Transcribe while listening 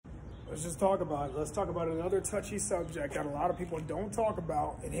Let's just talk about it. Let's talk about another touchy subject that a lot of people don't talk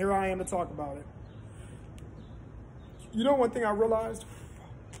about, and here I am to talk about it. You know, one thing I realized,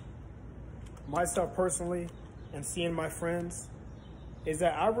 myself personally, and seeing my friends, is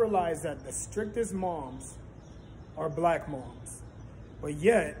that I realized that the strictest moms are black moms. But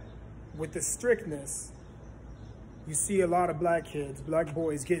yet, with the strictness, you see a lot of black kids, black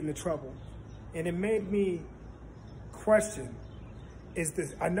boys get into trouble. And it made me question,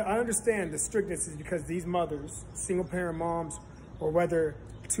 I understand the strictness is because these mothers, single parent moms, or whether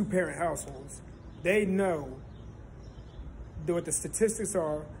two parent households, they know what the statistics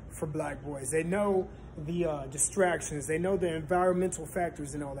are for black boys. They know the distractions, they know the environmental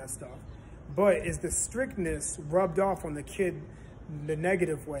factors and all that stuff. But is the strictness rubbed off on the kid the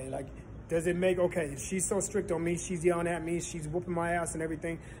negative way? Like, does it make, okay, she's so strict on me, she's yelling at me, she's whooping my ass and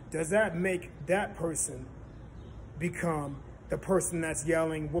everything. Does that make that person become the person that's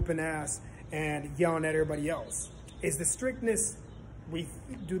yelling, whooping ass, and yelling at everybody else? Is the strictness,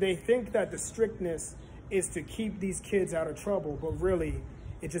 do they think that the strictness is to keep these kids out of trouble, but really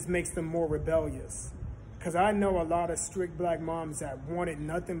it just makes them more rebellious? Because I know a lot of strict black moms that wanted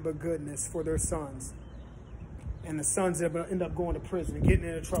nothing but goodness for their sons. And the sons end up going to prison, getting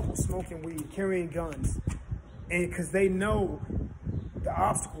into trouble, smoking weed, carrying guns. And because they know the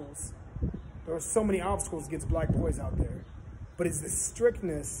obstacles, there are so many obstacles against black boys out there. But is the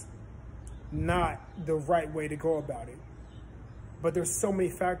strictness not the right way to go about it? But there's so many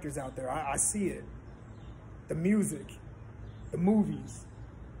factors out there. I see it. The music, the movies,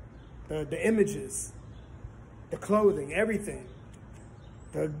 the images, the clothing, everything,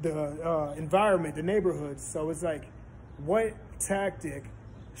 the environment, the neighborhoods. So it's like, what tactic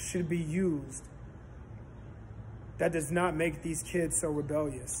should be used that does not make these kids so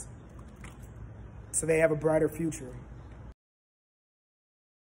rebellious so they have a brighter future?